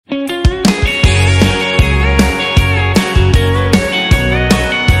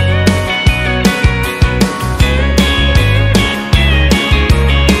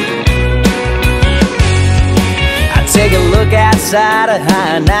side of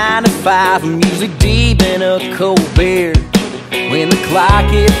high 95, music deep in a cold beer. When the clock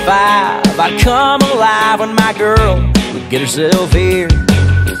hit 5, I'd come alive when my girl would get herself here.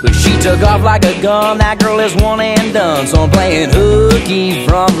 But she took off like a gun, that girl is one and done. So I'm playing hooky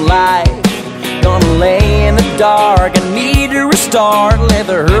from life. Gonna lay in the dark, I need to restart, let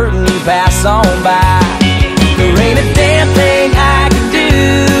the hurting pass on by. There ain't a damn thing I can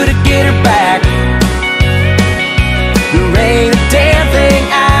do to get her back. There ain't a damn thing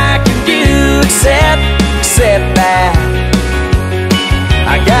I can do except that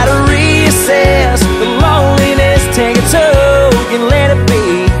I gotta reassess the loneliness, take a toke and let it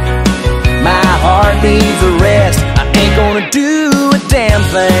be. My heart needs a rest, I ain't gonna do a damn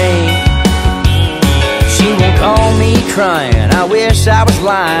thing. She won't call me crying, I wish I was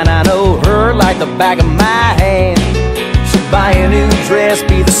lying. I know her like the back of my hand. She'll buy a new dress,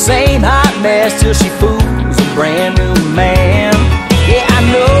 be the same hot mess till she fools a brand new man. Yeah, I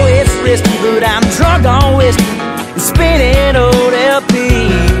know it's risky, but I'm drunk on whiskey and spinning old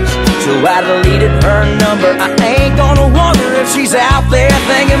LPs. So I deleted her number, I ain't gonna wonder if she's out there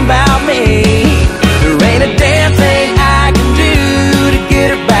thinking about me. There ain't a damn thing I can do to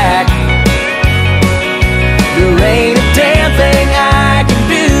get her back. There ain't a damn thing I can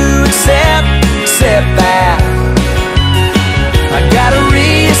do except that I gotta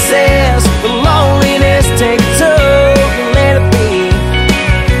reassess the loneliness, take a toke and let it be.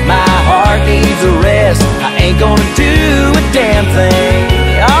 My heart needs a rest, I ain't gonna do a damn thing.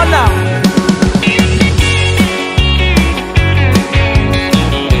 Oh no.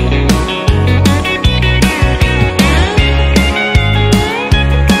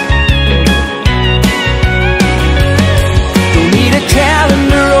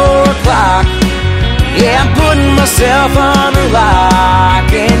 Yeah, I'm putting myself under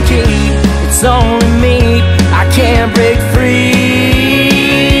lock and key. It's only me, I can't break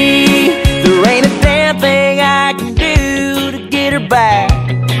free. There ain't a damn thing I can do to get her back.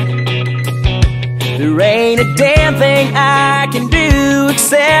 There ain't a damn thing I can do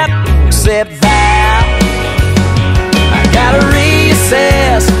except that I gotta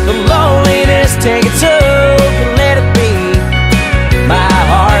reassess the loneliness, take it to